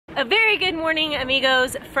A very good morning,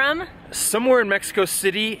 amigos, from somewhere in Mexico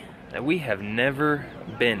City that we have never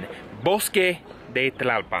been. Bosque de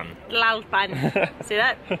Tlalpan. Tlalpan. Say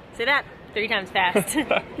that? Say that 3 times fast.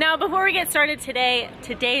 Now, before we get started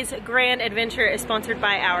today's grand adventure is sponsored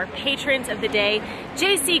by our patrons of the day,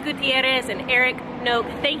 JC Gutierrez and Eric Noak.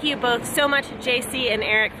 Thank you both so much, JC and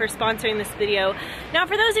Eric, for sponsoring this video. Now,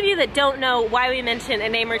 for those of you that don't know why we mention a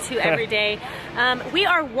name or two every day, we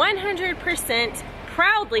are 100%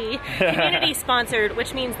 proudly community sponsored,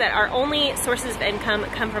 which means that our only sources of income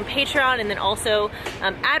come from Patreon and then also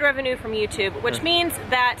ad revenue from YouTube, which means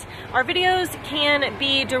that our videos can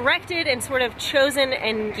be directed and sort of chosen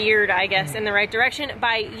and geared, I guess, in the right direction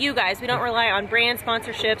by you guys. We don't rely on brand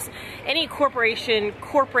sponsorships, any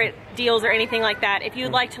corporate deals or anything like that. If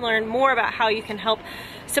you'd like to learn more about how you can help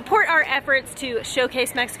support our efforts to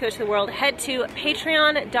showcase Mexico to the world, head to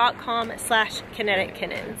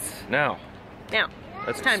patreon.com/KineticKennons. Now,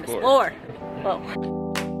 it's time to explore. Whoa.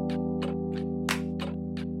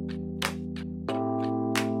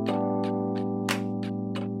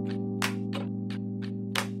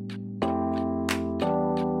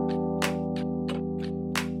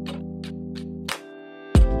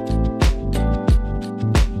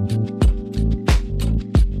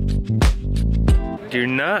 do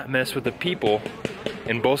not mess with the people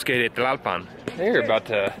in Bosque de Tlalpan. They're about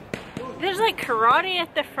to... There's like karate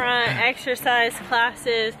at the front, exercise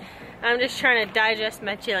classes. I'm just trying to digest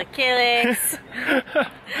my chilaquiles.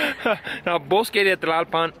 Now, Bosque de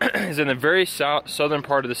Tlalpan is in the very southern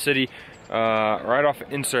part of the city, right off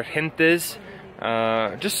Insurgentes,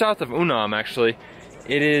 just south of Unam, actually.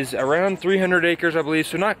 It is around 300 acres, I believe,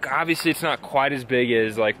 so obviously it's not quite as big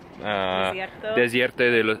as like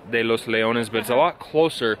Desierto de los Leones, but it's a lot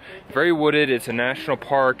closer. Very wooded, it's a national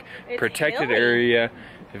park, protected area,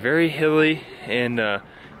 very hilly, and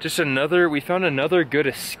we found another good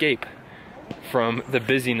escape from the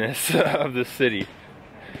busyness of the city.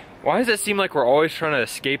 Why does it seem like we're always trying to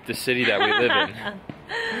escape the city that we live in?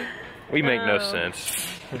 We make no sense.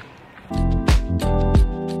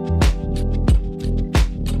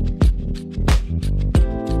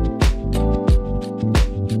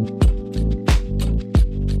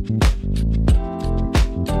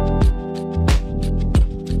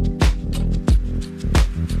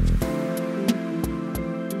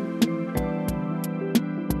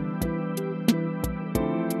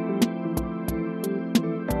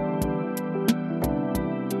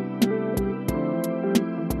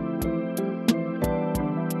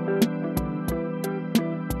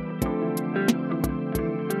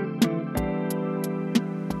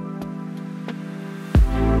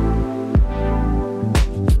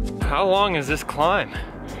 How long is this climb?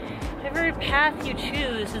 Every path you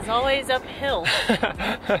choose is always uphill.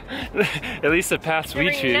 At least the paths we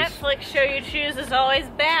choose. Every Netflix show you choose is always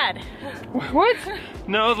bad. What?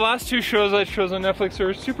 No, the last 2 shows I chose on Netflix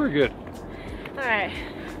are super good. Alright,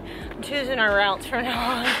 I'm choosing our routes from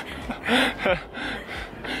now on.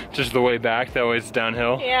 Just the way back, that way it's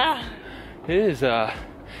downhill? Yeah. It is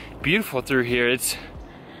beautiful through here. It's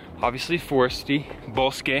obviously foresty,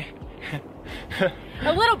 bosque.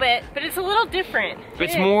 A little bit, but it's a little different.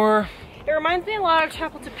 It's more... It reminds me a lot of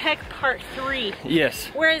Chapultepec Part 3. Yes.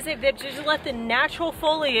 Whereas they just let the natural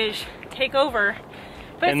foliage take over.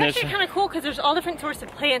 But it's actually kind of cool because there's all different sorts of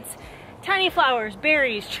plants. Tiny flowers,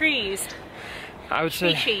 berries, trees. I would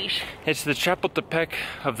say it's the Chapultepec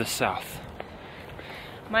of the South.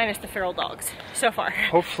 Minus the feral dogs, so far.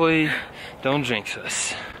 Hopefully, don't jinx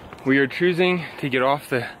us. We are choosing to get off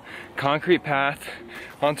the concrete path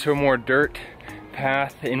onto a more dirt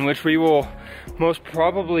path in which we will most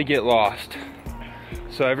probably get lost.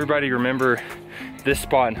 So everybody remember this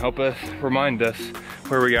spot and help us, remind us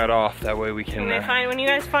where we got off. That way we can... when you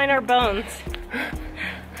guys find our bones.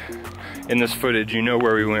 In this footage, you know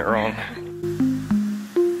where we went wrong.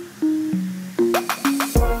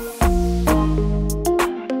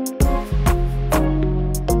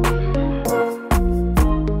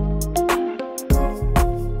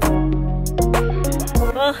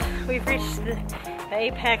 Well, we've reached the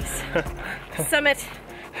apex summit.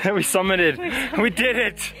 We summited. We did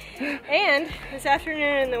it. And this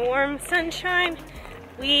afternoon in the warm sunshine,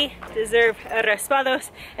 we deserve raspados.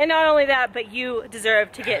 And not only that, but you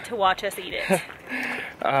deserve to get to watch us eat it.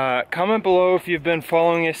 Comment below if you've been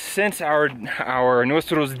following us since our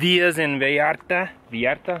nuestros días en Vallarta.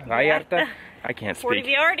 I can't speak.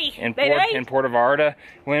 In Puerto Vallarta,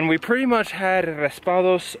 when we pretty much had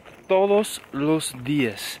raspados todos los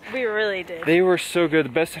días. We really did. They were so good. The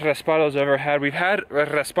best raspados I've ever had. We've had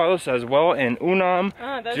raspados as well in Unam.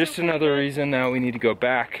 Just another reason that we need to go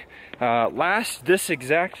back. This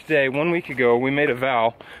exact day, 1 week ago, we made a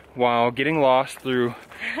vow while getting lost through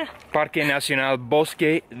Parque Nacional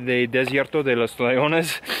Bosque de Desierto de los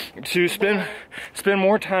Leones to spend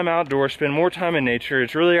more time outdoors, spend more time in nature.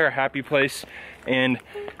 It's really our happy place, and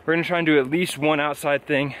we're gonna try and do at least one outside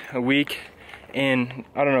thing a week. And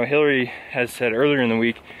I don't know, Hillary has said earlier in the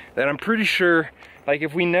week that I'm pretty sure, like,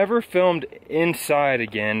 if we never filmed inside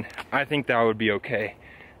again, I think that would be okay.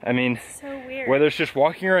 I mean, so weird. Whether it's just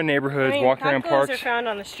walking around neighborhoods, walking around parks. Tacos are found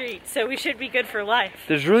on the street, so we should be good for life.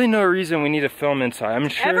 There's really no reason we need to film inside. I'm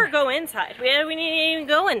sure. Ever go inside? We need to even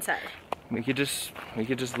go inside. We could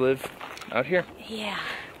just live out here. Yeah.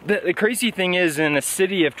 The crazy thing is, in a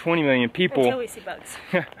city of 20 million people, until we see bugs.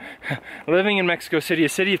 living in Mexico City, a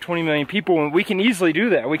city of 20 million people, we can easily do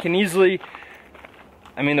that. We can easily,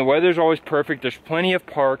 I mean, the weather's always perfect. There's plenty of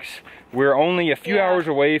parks. We're only a few hours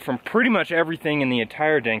away from pretty much everything in the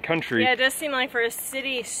entire dang country. Yeah, it does seem like for a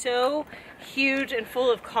city so huge and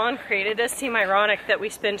full of concrete, it does seem ironic that we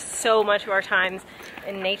spend so much of our times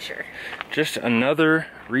in nature. Just another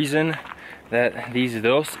reason that these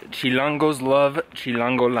dos chilangos love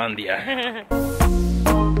Chilangolandia.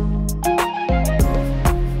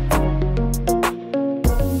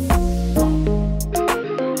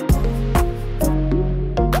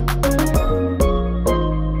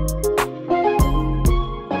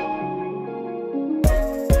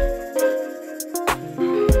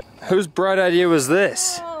 Whose bright idea was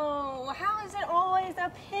this? Oh, how is it always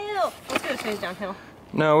uphill? Let's go straight downhill.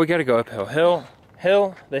 No, we gotta go uphill.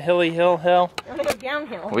 The hilly hill. I'm gonna go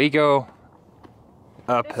downhill. We go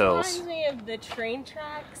up hills. This reminds me of the train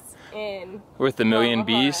tracks in with the million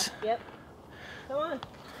bees. Yep. Come on.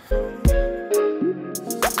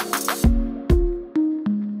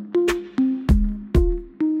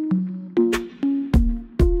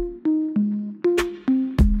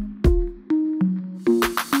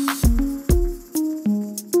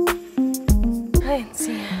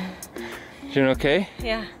 Doing okay?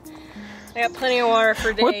 Yeah. I got plenty of water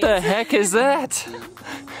for days. What the heck is that?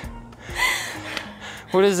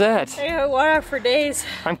 What is that? I got water for days.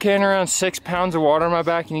 I'm carrying around 6 pounds of water on my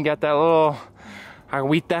back, and you got that little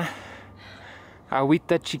agüita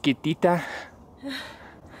chiquitita.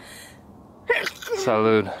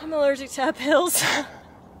 Salud. I'm allergic to uphills.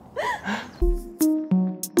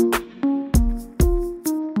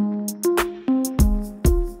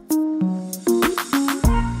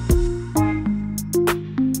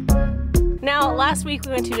 Last week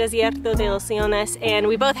we went to Desierto de los Leones, and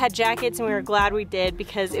we both had jackets, and we were glad we did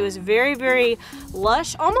because it was very, very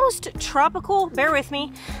lush, almost tropical. Bear with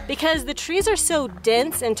me, because the trees are so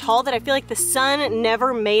dense and tall that I feel like the sun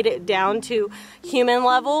never made it down to human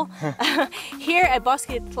level. Here at Bosque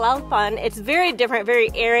de Tlalpan, it's very different, very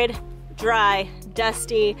arid, dry,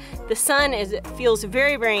 dusty. The sun feels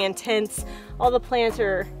very, very intense. All the plants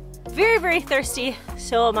are very, very thirsty,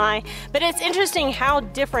 so am I. But it's interesting how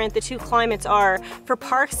different the two climates are for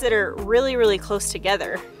parks that are really, really close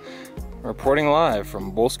together. Reporting live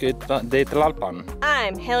from Bosque de Tlalpan.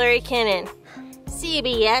 I'm Hillary Kennon,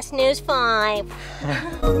 CBS News 5.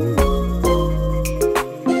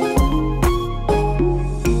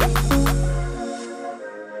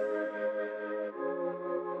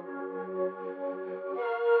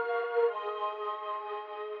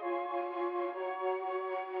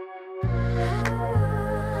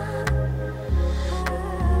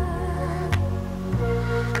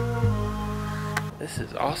 This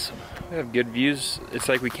is awesome. We have good views. It's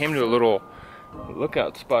like we came to a little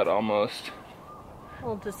lookout spot almost. A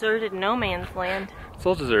little deserted no man's land. It's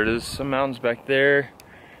all deserted. There's some mountains back there.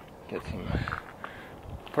 Got some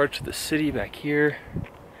parts of the city back here.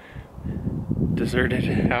 Deserted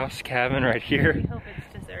house cabin right here. I hope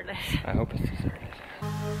it's deserted. I hope it's deserted.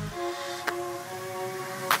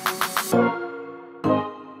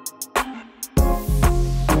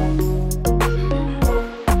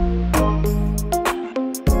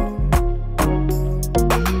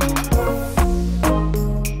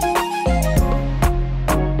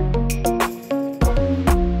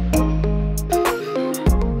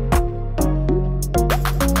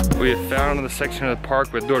 Found the section of the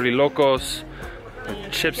park with dorilocos,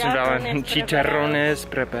 chips and chicharrones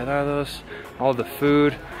preparados, all the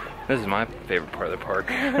food. This is my favorite part of the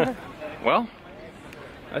park. Well,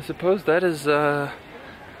 I suppose that is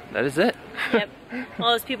it. Yep.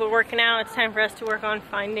 All those people working out. It's time for us to work on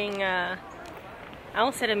finding. I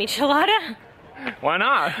almost said a michelada. Why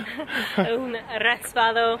not? Un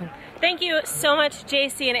raspado. Thank you so much,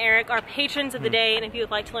 JC and Eric, our patrons of the day. And if you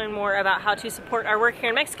would like to learn more about how to support our work here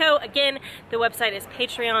in Mexico, again, the website is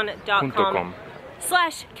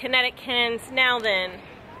patreon.com/Kinetic Kennons. Now then,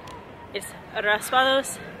 it's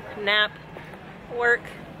raspados, nap, work,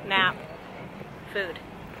 nap, food.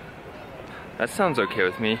 That sounds okay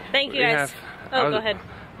with me. Thank you guys. Go ahead.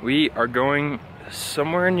 We are going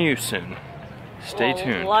somewhere new soon. Stay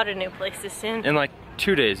tuned. A lot of new places soon. In like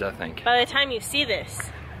 2 days, I think. By the time you see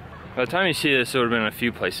this. By the time you see this, it would have been a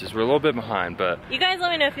few places. We're a little bit behind, but... You guys let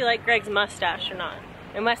me know if you like Greg's mustache or not.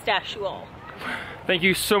 A mustache you all. Thank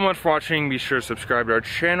you so much for watching. Be sure to subscribe to our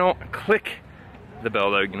channel. Click the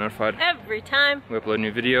bell to get notified every time we upload a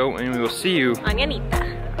new video, and we will see you.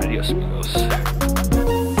 Mañanita. Adios, amigos.